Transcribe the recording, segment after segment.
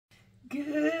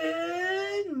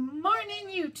Good morning,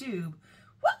 YouTube.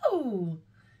 Whoa!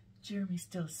 Jeremy's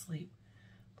still asleep.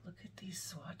 Look at these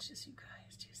swatches, you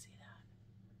guys. Do you see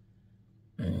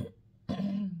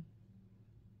that?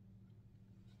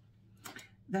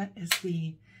 That is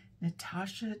the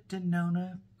Natasha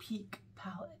Denona Peak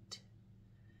Palette.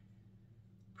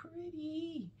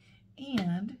 Pretty.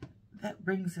 And that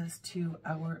brings us to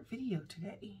our video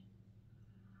today.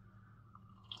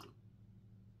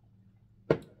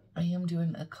 I am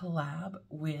doing a collab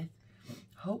with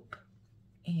Hope,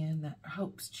 and that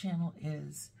Hope's channel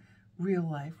is Real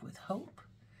Life with Hope,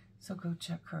 so go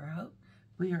check her out.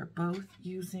 We are both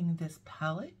using this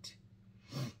palette.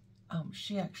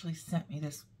 She actually sent me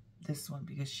this one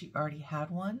because she already had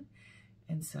one,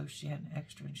 and so she had an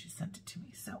extra and she sent it to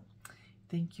me. So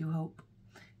thank you, Hope.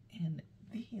 And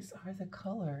these are the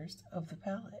colors of the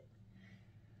palette.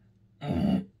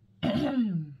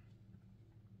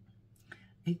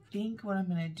 I think what I'm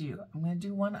going to do, I'm going to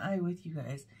do one eye with you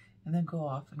guys and then go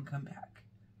off and come back.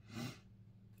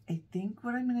 I think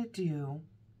what I'm going to do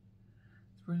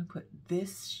is we're going to put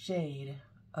this shade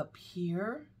up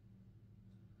here,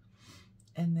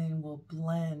 and then we'll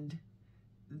blend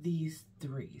these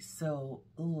three, so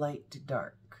light to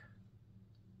dark.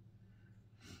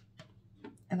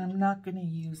 And I'm not going to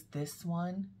use this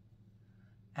one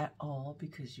at all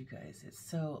because, you guys, it's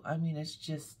so, I mean, it's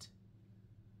just,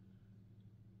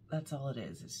 that's all it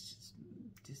is. It's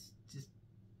just,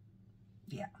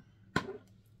 yeah.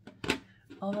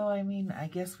 Although, I mean, I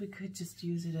guess we could just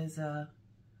use it as a,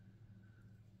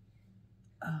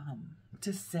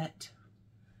 to set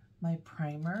my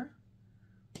primer.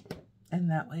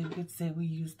 And that way we could say we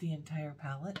use the entire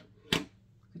palette. We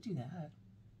could do that.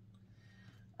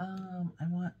 I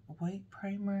want white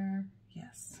primer.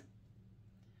 Yes.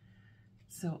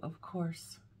 So, of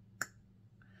course,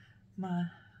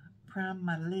 prime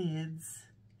my lids.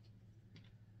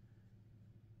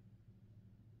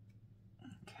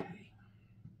 Okay.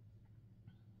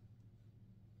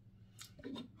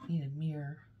 Need a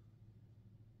mirror.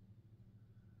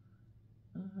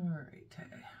 Alright.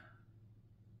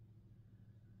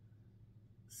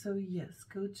 So yes,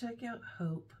 go check out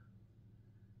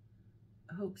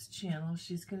Hope's channel.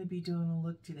 She's going to be doing a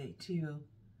look today too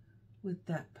with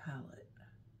that palette.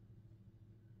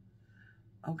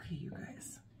 Okay, you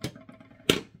guys.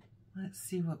 Let's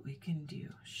see what we can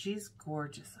do. She's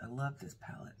gorgeous. I love this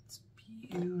palette. It's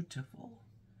beautiful.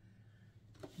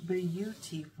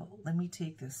 Beautiful. Let me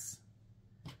take this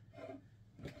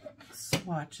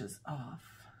swatches off.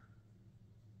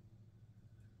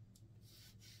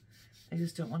 I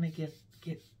just don't want to get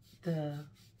the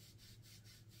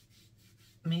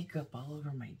makeup all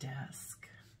over my desk.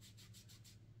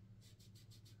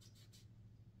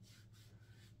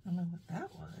 I don't know what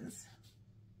that was.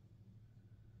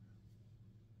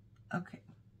 Okay.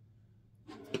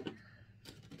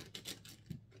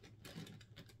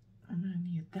 I'm going to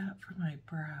need that for my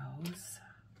brows.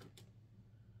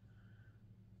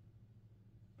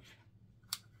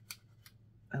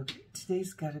 Okay,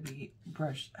 today's got to be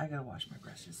brushed. I got to wash my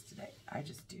brushes today. I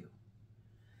just do.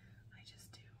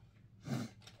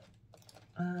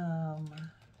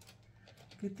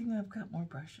 Good thing I've got more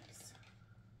brushes.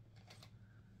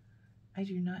 I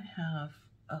do not have,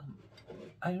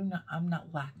 I'm not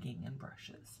lacking in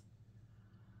brushes.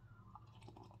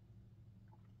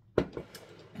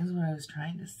 Is what I was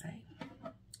trying to say.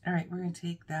 All right, we're going to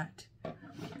take that.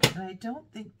 And I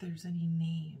don't think there's any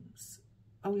names.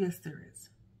 Oh, yes, there is.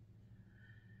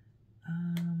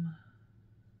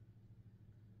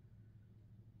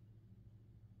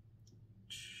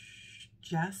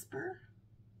 Jasper,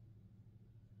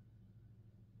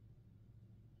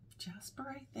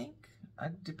 I think.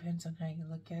 It depends on how you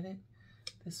look at it.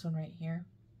 This one right here.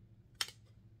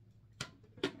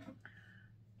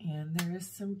 And there is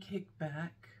some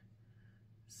kickback.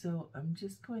 So I'm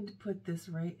just going to put this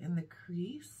right in the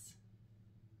crease.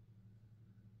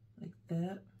 Like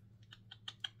that.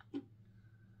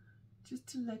 Just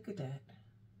to look at that.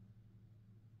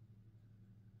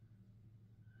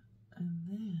 And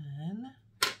then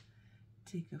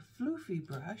take a floofy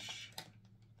brush.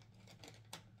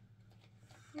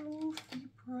 Floofy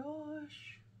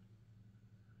brush.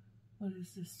 What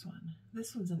is this one?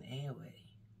 This one's an AOA.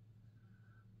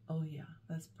 Oh yeah,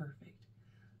 that's perfect.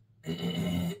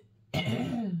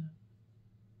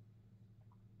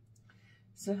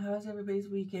 So how's everybody's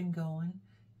weekend going?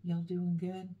 Y'all doing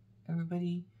good?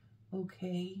 Everybody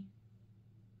okay?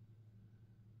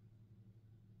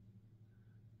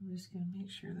 I'm just going to make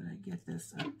sure that I get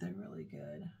this up there really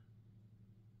good.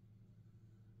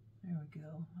 There we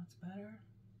go. That's better.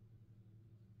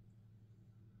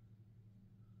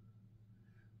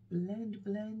 Blend,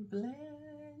 blend, blend.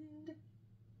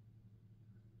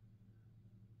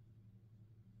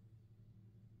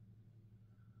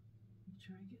 Make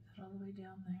sure I get that all the way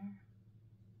down there.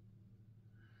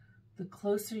 The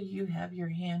closer you have your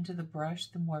hand to the brush,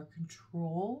 the more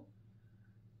control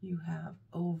you have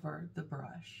over the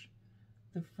brush.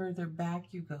 The further back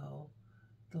you go,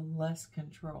 the less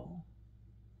control.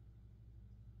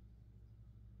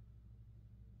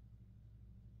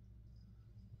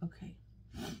 Okay,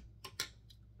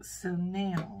 so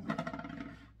now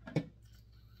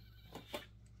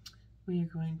we are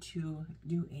going to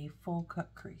do a full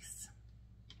cut crease.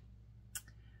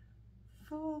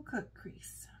 Full cut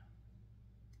crease.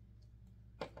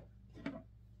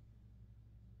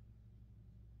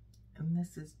 And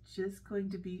this is just going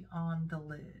to be on the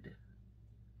lid.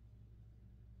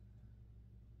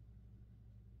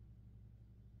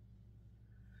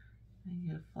 I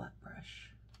need a flat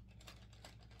brush.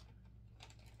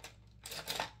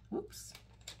 Whoops.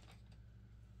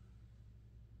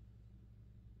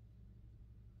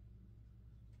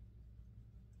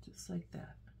 Just like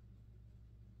that.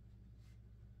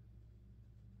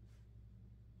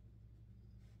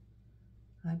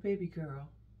 Hi, baby girl.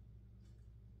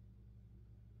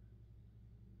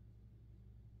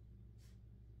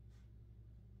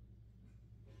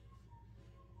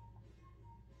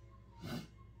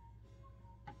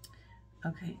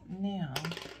 Okay, now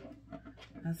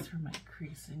as for my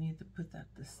crease, I need to put that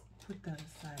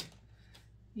aside.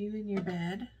 You in your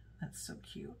bed? That's so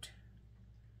cute.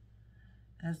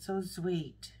 That's so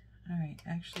sweet. All right,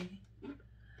 actually,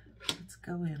 let's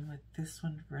go in with this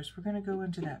one first. We're gonna go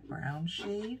into that brown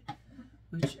shade,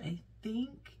 which I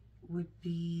think would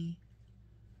be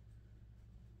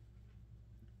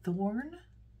Thorn.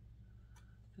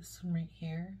 This one right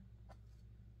here.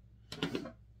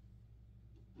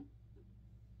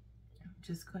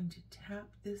 Just going to tap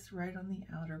this right on the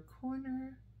outer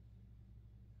corner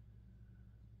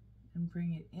and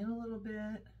bring it in a little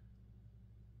bit.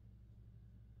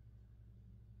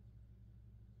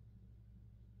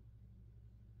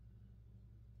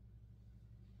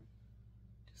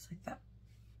 Just like that.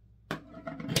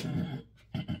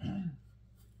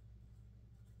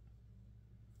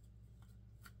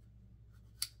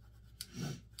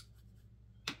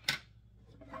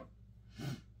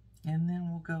 And then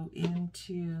we'll go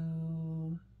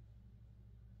into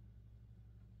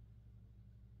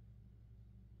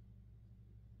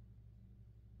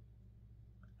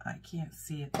I can't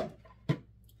see it.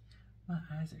 My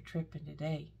eyes are tripping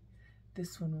today.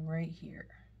 This one right here.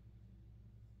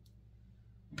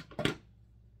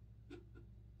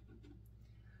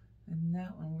 And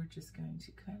that one we're just going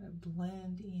to kind of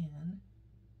blend in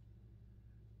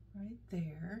right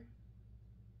there.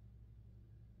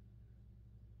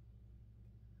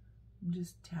 I'm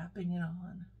just tapping it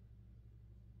on.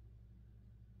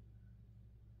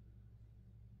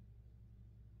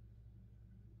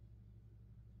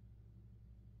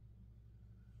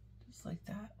 Just like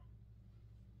that.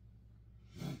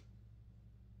 I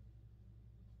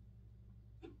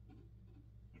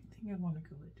think I want to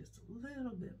go with just a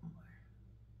little bit more.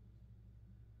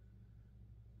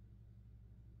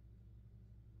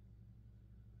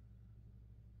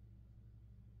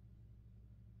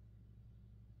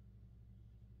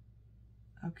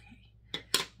 Okay,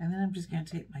 and then I'm just going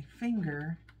to take my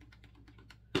finger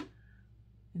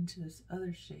into this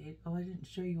other shade. Oh, I didn't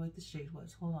show you what the shade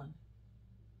was. Hold on.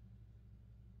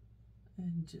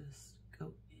 And just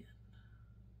go in.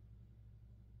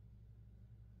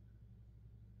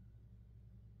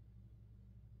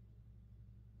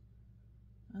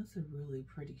 That's a really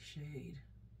pretty shade.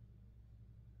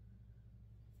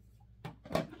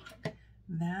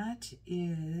 That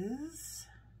is...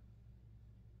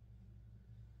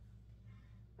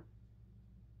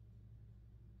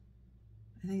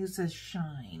 I think it says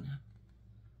Shine.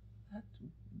 That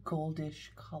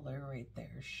goldish color right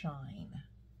there, Shine.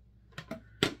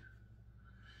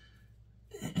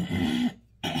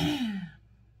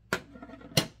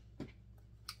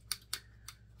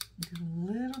 Do a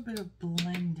little bit of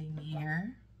blending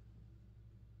here.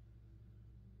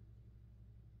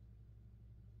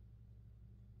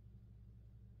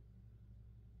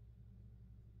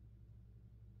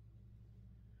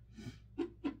 Go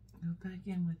back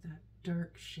in with that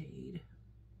dark shade.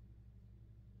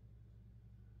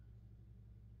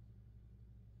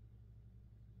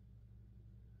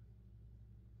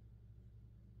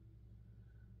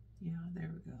 Yeah, there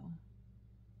we go.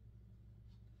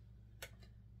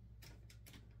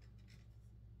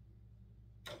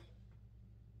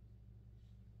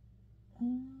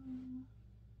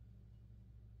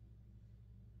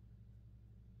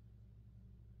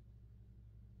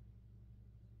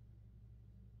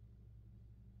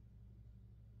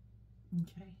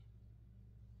 Okay.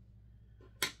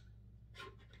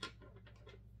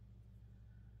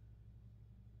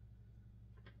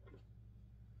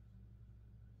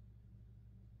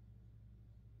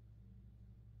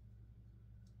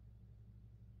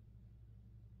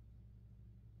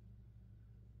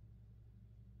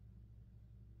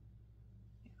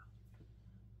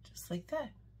 Just like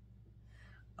that.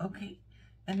 Okay,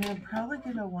 and then I'm probably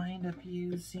going to wind up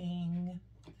using,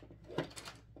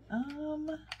 I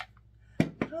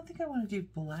don't think I want to do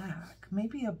black.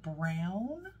 Maybe a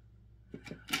brown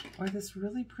or this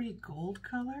really pretty gold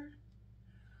color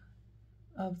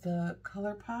of the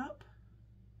ColourPop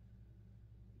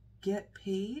Get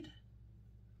Paid.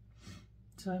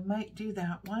 So I might do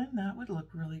that one. That would look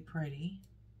really pretty.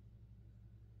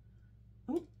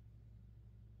 Ooh.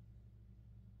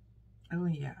 Oh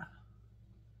yeah.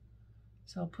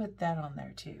 So I'll put that on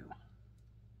there too.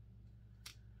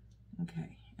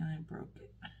 Okay, and I broke it.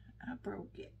 I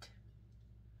broke it.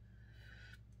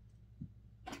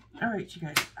 All right, you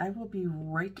guys, I will be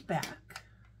right back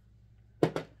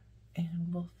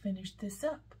and we'll finish this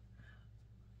up.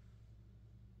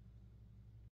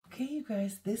 Okay, you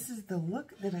guys, this is the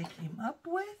look that I came up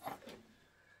with.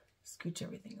 Scooch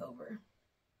everything over.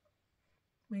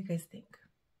 What do you guys think?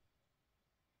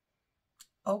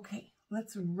 Okay,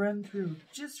 let's run through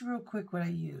just real quick what I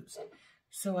used.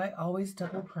 So I always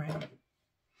double prime.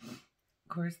 Of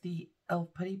course, the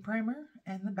e.l.f. Putty Primer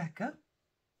and the Becca.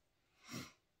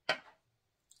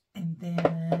 And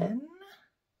then,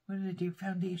 what did I do?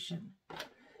 Foundation.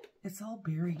 It's all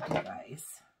buried, you guys.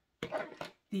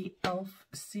 The e.l.f.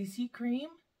 CC Cream.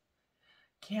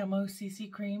 Camo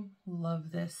CC Cream.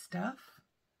 Love this stuff.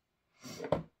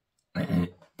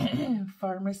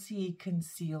 Pharmacy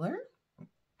Concealer.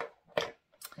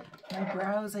 My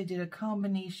brows, I did a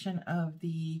combination of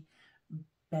the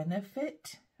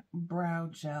Benefit Brow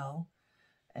Gel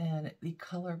and the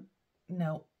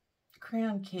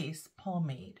Crayon Case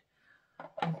Pomade.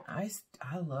 And I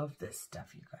love this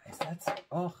stuff, you guys. That's,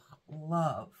 oh,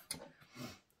 love.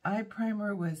 Eye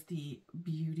primer was the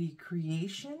Beauty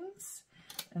Creations.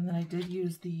 And then I did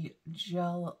use the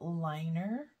gel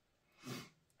liner.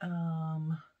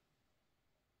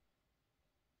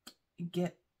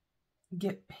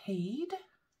 Get Paid.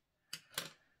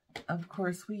 Of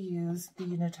course, we used the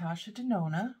Natasha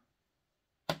Denona.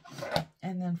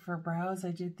 And then for brows,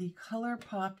 I did the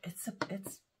ColourPop. It's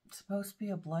supposed to be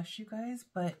a blush, you guys,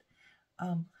 but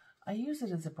I use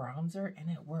it as a bronzer and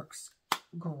it works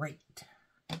great.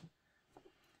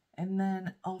 And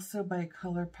then also by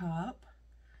ColourPop,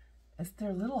 it's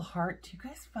their little heart. Do you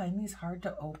guys find these hard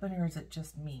to open, or is it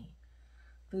just me?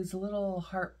 Those little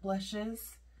heart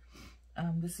blushes.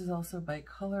 This is also by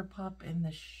ColourPop in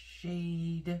the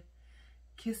shade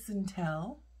Kiss and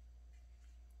Tell.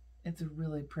 It's a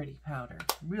really pretty powder.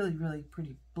 Really, really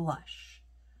pretty blush.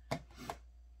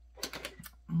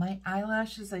 My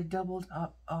eyelashes, I doubled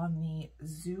up on the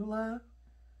Zula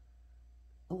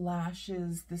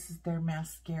Lashes. This is their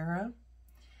mascara.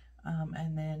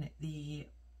 And then the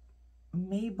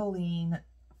Maybelline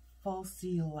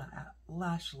Falsy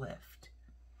Lash Lift.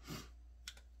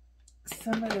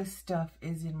 Some of this stuff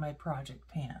is in my project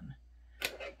pan.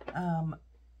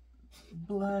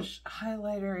 Blush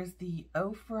highlighter is the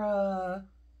Ofra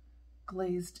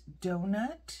Glazed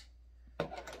Donut.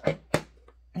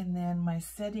 And then my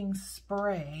setting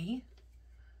spray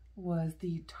was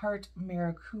the Tarte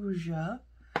Maracuja.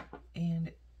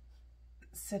 And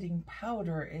setting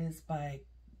powder is by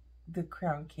the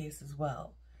Crown Case as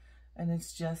well. And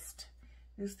it's just,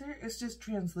 it's just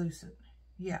translucent.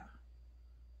 Yeah.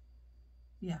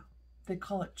 Yeah. They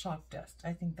call it chalk dust.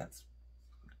 I think that's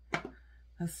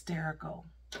hysterical.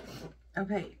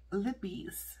 Okay,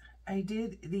 lippies. I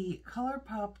did the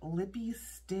ColourPop Lippy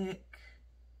Stick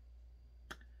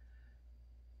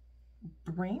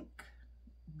Brink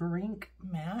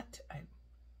Matte.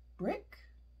 Brick?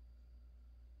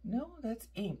 No, that's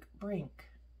ink. Brink.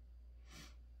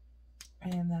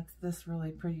 And that's this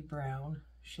really pretty brown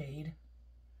shade.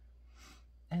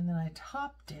 And then I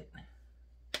topped it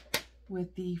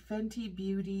with the Fenty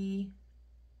Beauty,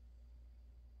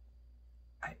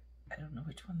 I don't know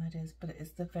which one that is, but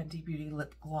it's the Fenty Beauty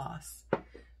Lip Gloss.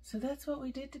 So that's what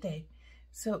we did today.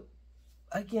 So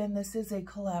again, this is a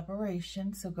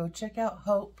collaboration, so go check out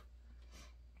Hope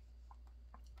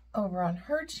over on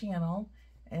her channel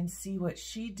and see what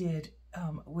she did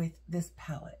with this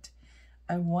palette.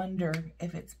 I wonder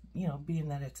if it's, you know, being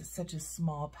that it's such a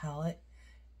small palette,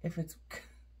 if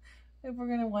we're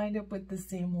going to wind up with the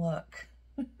same look.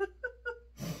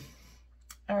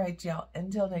 All right, y'all.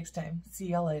 Until next time. See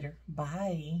y'all later.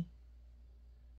 Bye.